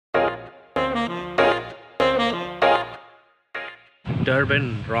Durbin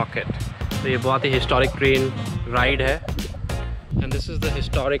Rocket। तो ये बहुत ही हिस्टोरिक ट्रेन राइड है and this is the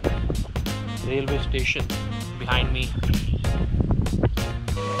historic railway station behind me.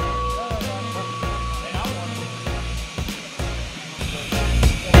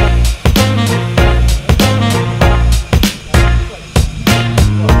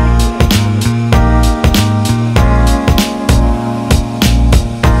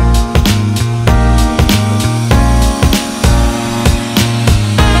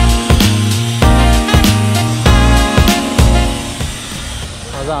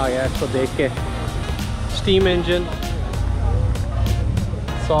 आ गया इसको देख के। स्टीम इंजन,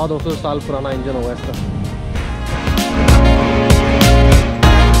 100-200 साल पुराना इंजन होगा इसका।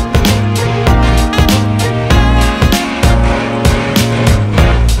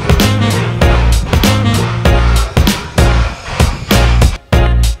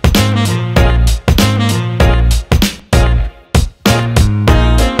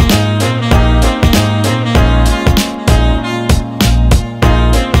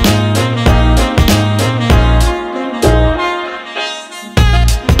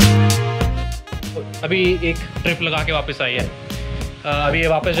 अभी एक ट्रिप लगा के वापस आई है। अभी ये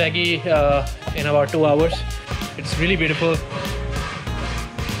वापस जाएगी in about 2 hours. It's really beautiful.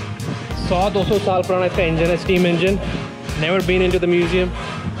 100-200 साल पुराना इसका इंजन है, steam engine. Never been into the museum,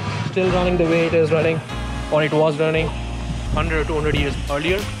 still running the way it is running और it was running 100 or 200 years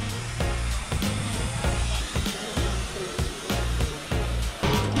earlier।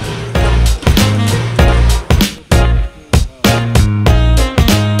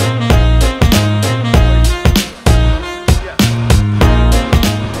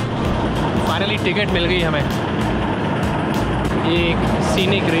 Ticket मिल गई हमें। ये एक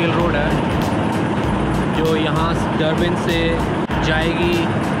सीनिक रेल रोड है जो यहाँ डर्बिन से जाएगी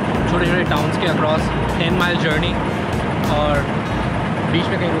छोटे छोटे टाउन्स के अक्रॉस। 10 माइल जर्नी और बीच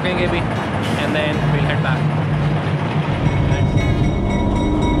में कहीं रुकेंगे भी and then we'll head back.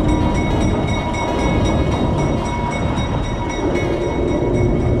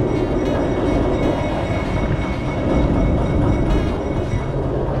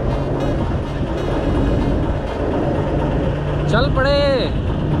 चल पड़े।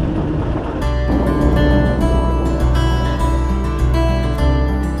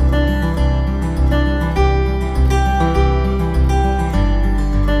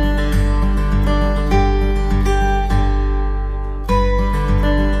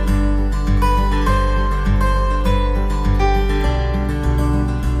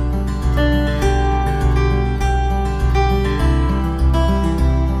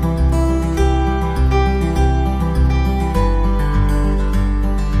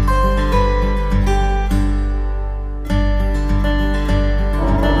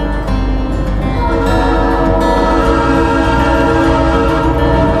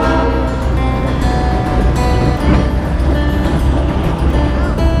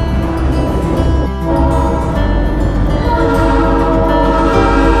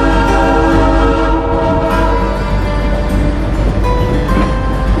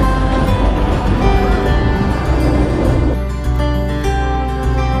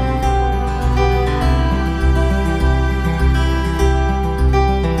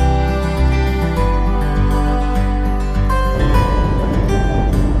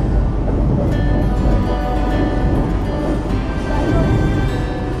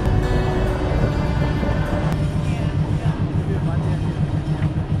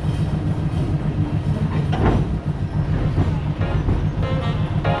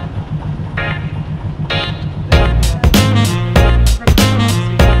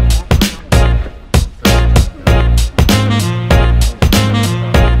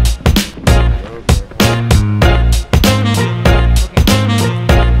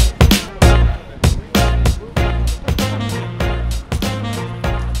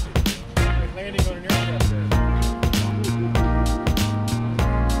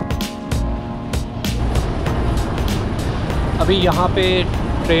 अभी यहाँ पे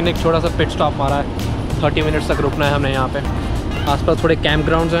ट्रेन एक छोटा सा पिट स्टॉप मारा है। 30 मिनट्स तक रुकना है हमने यहाँ पे। आसपास थोड़े कैंप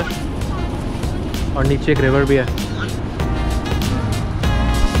ग्राउंड्स हैं और नीचे एक रिवर भी है।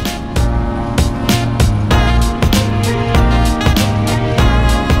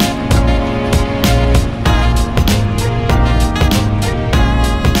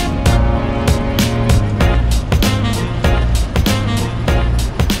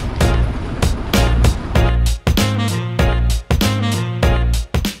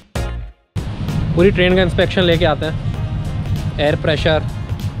 पूरी ट्रेन का इंस्पेक्शन लेके आते हैं। एयर प्रेशर,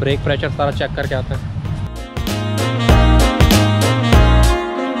 ब्रेक प्रेशर सारा चेक करके आते हैं।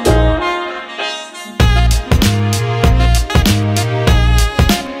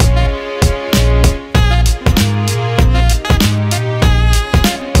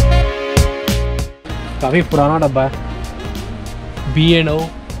 काफ़ी पुराना डब्बा है, B&O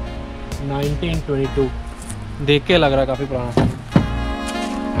 1922, देख के लग रहा है काफ़ी पुराना।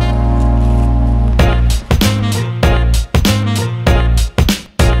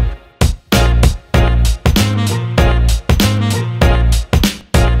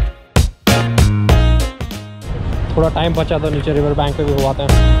 थोड़ा टाइम बचा तो नीचे रिवर बैंक पे भी हुआते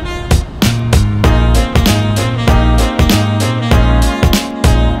हैं।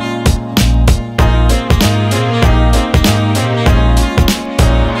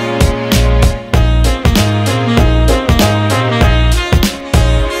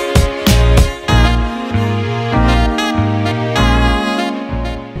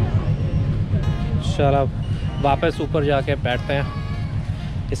 चल अब वापस ऊपर जाके बैठते हैं,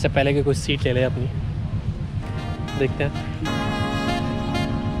 इससे पहले कि कोई सीट ले ले अपनी, देखते हैं।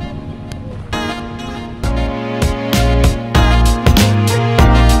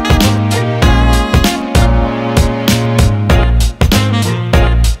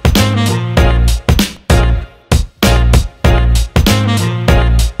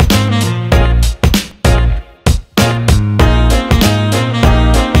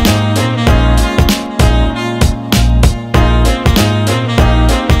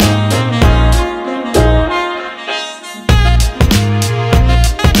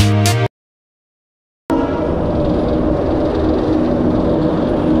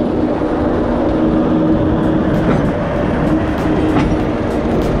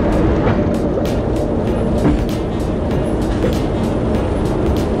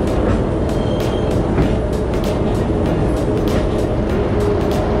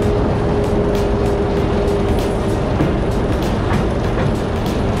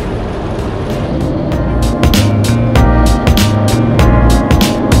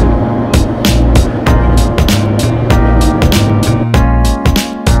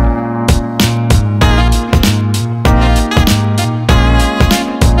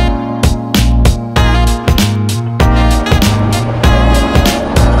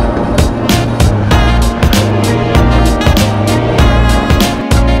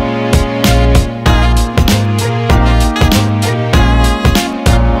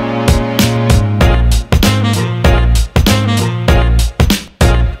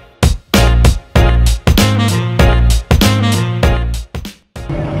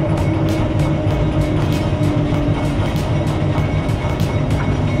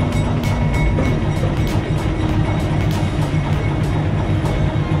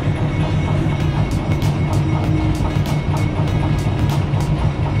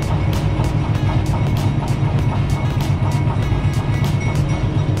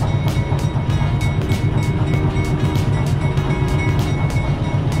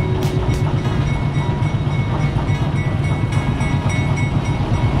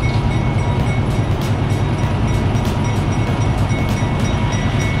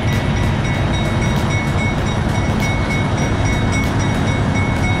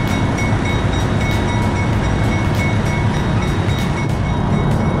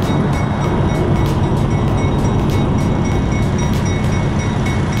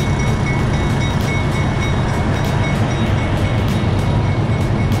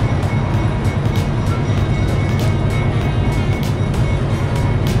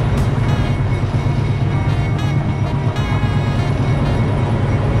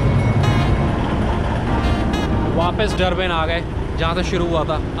 वापस डरबिन आ गए जहाँ से शुरू हुआ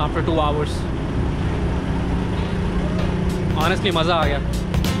था आफ्टर 2 आवर्स। ऑनेस्टली मज़ा आ गया।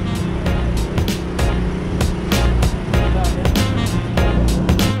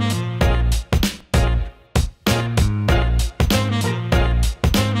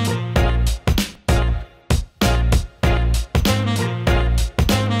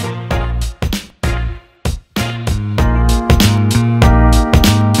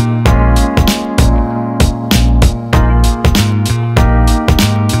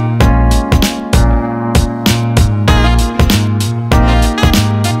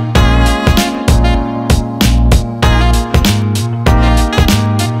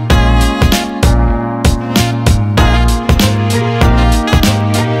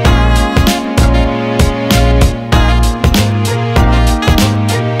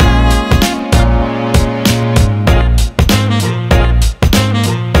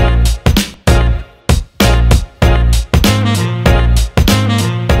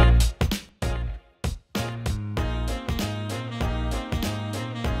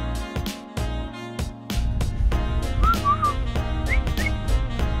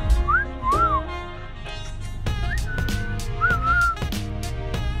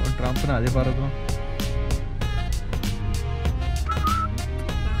 ट्रम्प ना आजे भारत में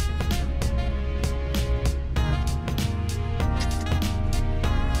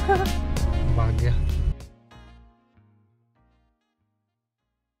गया।